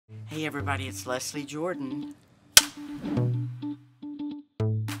Hey everybody, it's Leslie Jordan.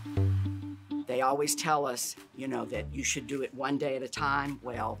 They always tell us, that you should do it one day at a time.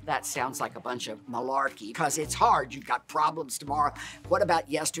 Well, that sounds like a bunch of malarkey because it's hard. You've got problems tomorrow. What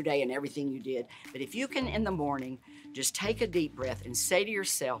about yesterday and everything you did? But if you can, in the morning, just take a deep breath and say to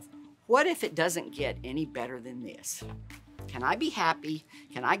yourself, what if it doesn't get any better than this? Can I be happy?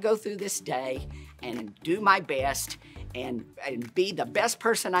 Can I go through this day and do my best and be the best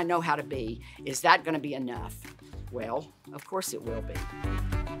person I know how to be? Is that going to be enough? Well, of course it will be.